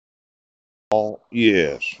Oh,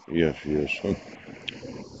 yes, yes, yes.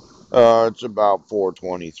 It's about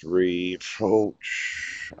 4:23,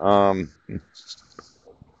 folks. Had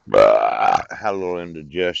a little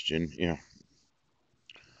indigestion. Yeah.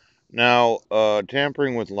 Now,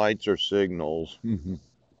 tampering with lights or signals.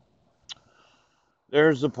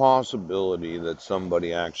 There's a possibility that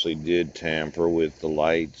somebody actually did tamper with the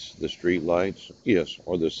lights, the street lights, yes,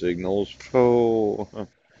 or the signals. So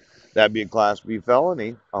that'd be a Class B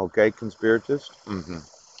felony. Okay, conspiratist.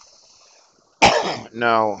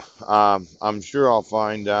 Now, I'm sure I'll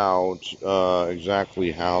find out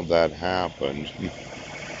exactly how that happened.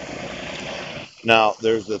 Now,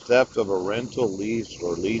 there's the theft of a rental, lease,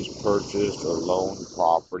 or lease purchased or loaned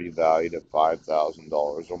property valued at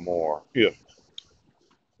 $5,000 or more. Yeah.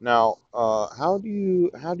 Now, how do you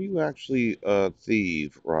actually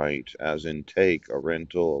thieve, right? As in take a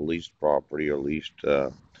rental, a leased property, or leased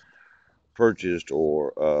purchased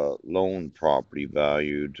or loaned property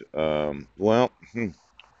valued? Well.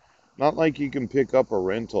 Not like you can pick up a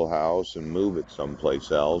rental house and move it someplace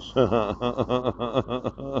else.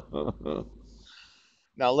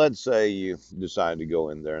 Now, let's say you decide to go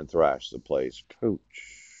in there and thrash the place. Pooch.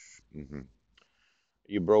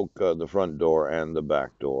 You broke the front door and the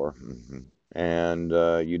back door. And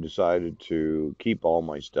you decided to keep all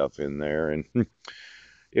my stuff in there. And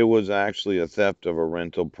it was actually a theft of a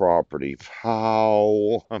rental property.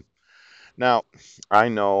 How? Now, I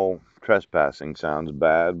know trespassing sounds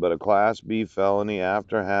bad, but a Class B felony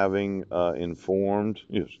after having informed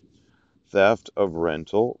yes, theft of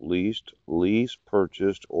rental, leased, lease,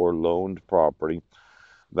 purchased, or loaned property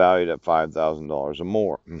valued at $5,000 or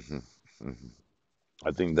more.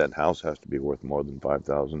 I think that house has to be worth more than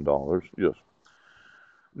 $5,000. Yes.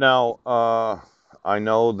 Now, I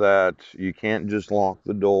know that you can't just lock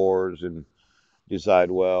the doors and decide,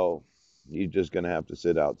 well, he's just going to have to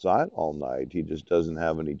sit outside all night. He just doesn't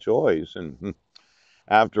have any choice. And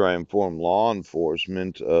after I informed law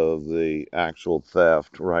enforcement of the actual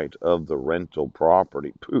theft, right, of the rental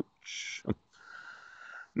property, pooch.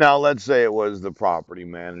 Now, let's say it was the property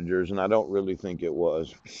managers, and I don't really think it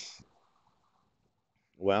was.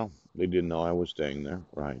 Well, they didn't know I was staying there,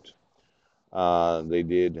 right? They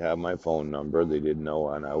did have my phone number. They did know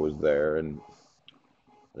when I was there, and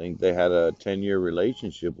I think they had a 10-year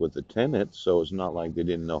relationship with the tenant, so it's not like they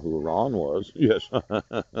didn't know who Ron was. Yes.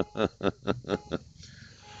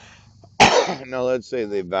 Now, let's say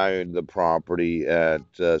they valued the property at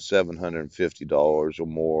 $750 or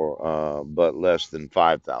more, but less than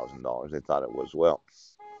 $5,000. They thought it was, well,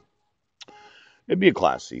 it'd be a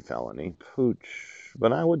Class C felony. Pooch.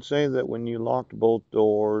 But I would say that when you locked both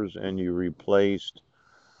doors and you replaced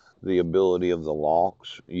the ability of the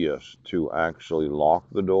locks, yes, to actually lock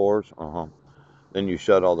the doors, then you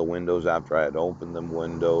shut all the windows after I had opened them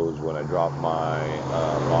windows when I dropped my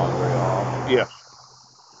laundry off. Yes.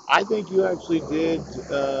 I think you actually did.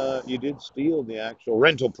 You did steal the actual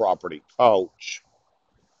rental property. Ouch.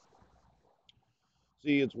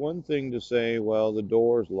 See, it's one thing to say, well, the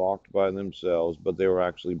doors locked by themselves, but they were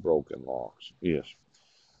actually broken locks. Yes.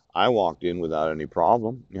 I walked in without any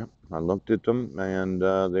problem. Yep. I looked at them and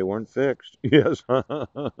they weren't fixed. Yes.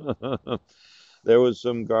 There was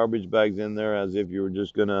some garbage bags in there as if you were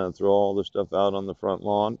just going to throw all the stuff out on the front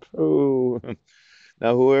lawn. Pooh.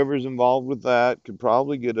 Now, whoever's involved with that could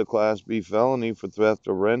probably get a Class B felony for theft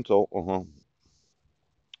of rental.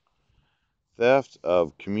 Theft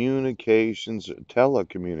of communications,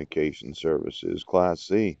 telecommunication services, Class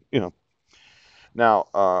C. Now,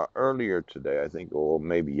 earlier today, I think, or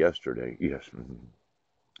maybe yesterday, yes.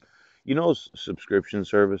 Subscription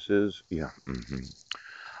services? Yeah.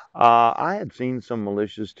 I had seen some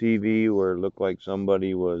malicious TV where it looked like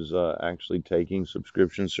somebody was actually taking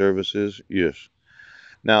subscription services. Yes.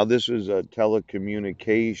 Now, this is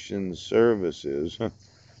telecommunications services.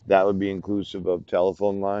 That would be inclusive of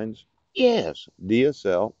telephone lines. Yes.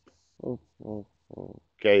 DSL. Oh, oh, oh.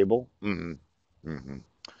 Cable. Hmm.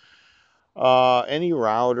 Any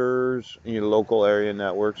routers, local area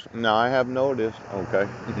networks. Now, I have noticed, okay,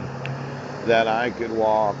 that I could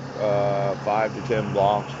walk 5 to 10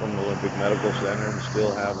 blocks from the Olympic Medical Center and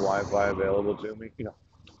still have Wi-Fi available to me.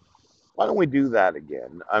 Why don't we do that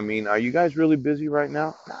again? I mean, are you guys really busy right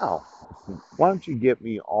now? No. Why don't you get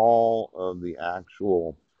me all of the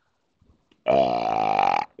actual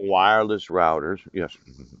wireless routers? Yes,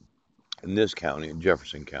 in this county, in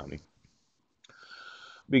Jefferson County,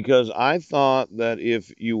 because I thought that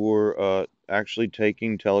if you were actually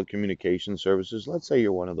taking telecommunication services, let's say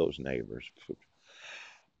you're one of those neighbors,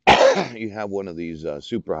 you have one of these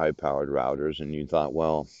super high powered routers, and you thought,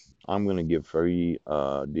 well, I'm going to give free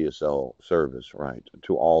DSL service, right,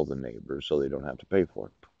 to all the neighbors so they don't have to pay for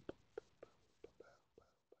it.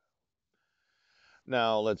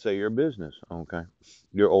 Now, let's say you're a business, okay?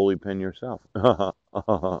 You're Oli Pin yourself.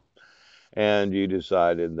 And you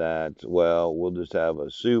decided that, well, we'll just have a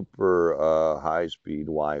super high speed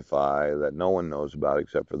Wi Fi that no one knows about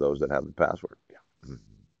except for those that have the password. Yeah.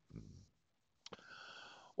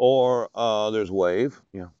 Or there's Wave,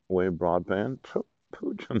 yeah, Wave broadband.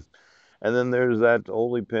 And then there's that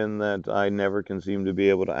Oli pin that I never can seem to be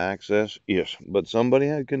able to access. Yes, but somebody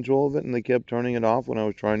had control of it and they kept turning it off when I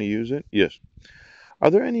was trying to use it. Yes. Are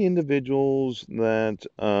there any individuals that,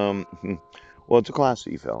 well, it's a Class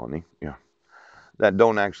C felony, yeah, that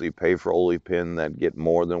don't actually pay for Oli pin that get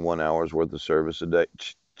more than 1 hour's worth of service a day?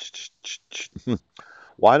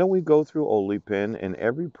 Why don't we go through Oli pin and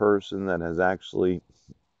every person that has actually,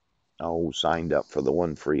 signed up for the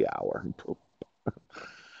 1 free hour?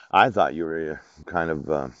 I thought you were kind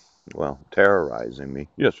of, well, terrorizing me.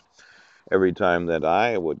 Yes. Every time that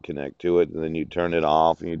I would connect to it, and then you turn it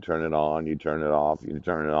off, and you turn it on, you turn it off, you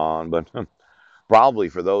turn it on. But probably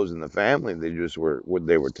for those in the family, they just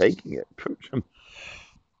they were taking it.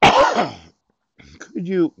 Could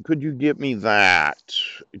you get me that?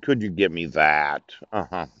 Could you get me that?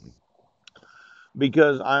 Uh-huh.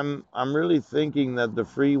 Because I'm really thinking that the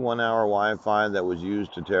free 1 hour Wi-Fi that was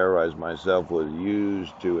used to terrorize myself was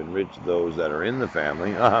used to enrich those that are in the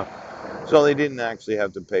family. So they didn't actually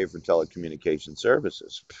have to pay for telecommunication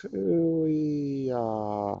services.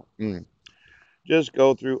 Just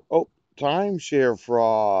go through. Oh, timeshare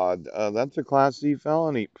fraud. That's a Class C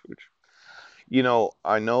felony.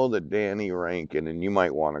 I know that Danny Rankin, and you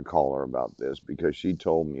might want to call her about this because she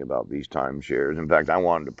told me about these timeshares. In fact, I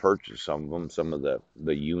wanted to purchase some of them, some of the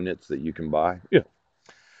units that you can buy. Yeah.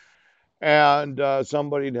 And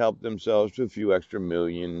somebody'd help themselves to a few extra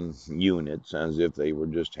million units as if they were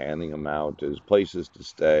just handing them out as places to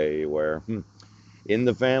stay where in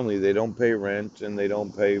the family they don't pay rent and they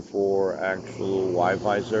don't pay for actual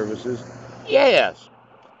Wi-Fi services. Yes.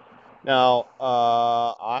 Now,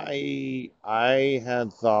 I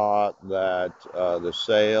had thought that the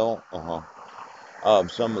sale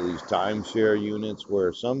of some of these timeshare units,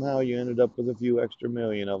 where somehow you ended up with a few extra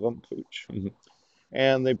million of them, pooch,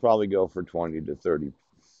 and they probably go for 20 to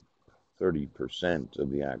 30% of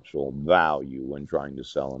the actual value when trying to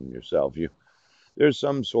sell them yourself. There's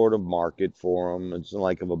some sort of market for them. It's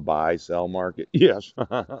like of a buy sell market. Yes.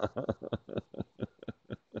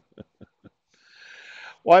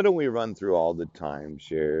 Why don't we run through all the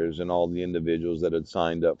timeshares and all the individuals that had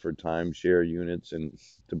signed up for timeshare units and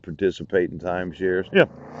to participate in timeshares? Yeah.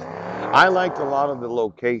 I liked a lot of the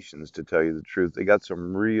locations, to tell you the truth. They got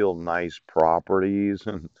some real nice properties.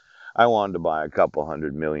 I wanted to buy a couple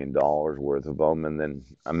 $100 million worth of them and then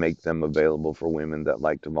I make them available for women that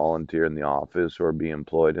like to volunteer in the office or be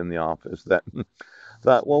employed in the office. That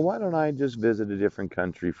thought, well, why don't I just visit a different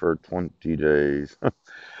country for 20 days?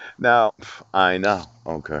 Now, I know.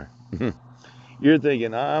 Okay. You're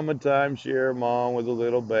thinking, I'm a timeshare mom with a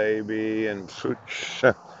little baby, and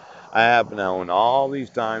I happen to own all these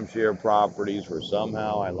timeshare properties where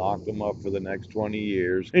somehow I locked them up for the next 20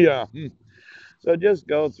 years. Yeah. So just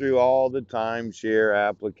go through all the timeshare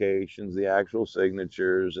applications, the actual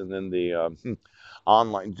signatures, and then the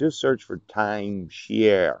online. Just search for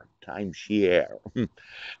timeshare. Timeshare.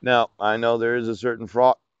 Now, I know there is a certain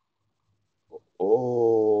fraud.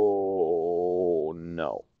 Oh,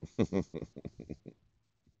 no.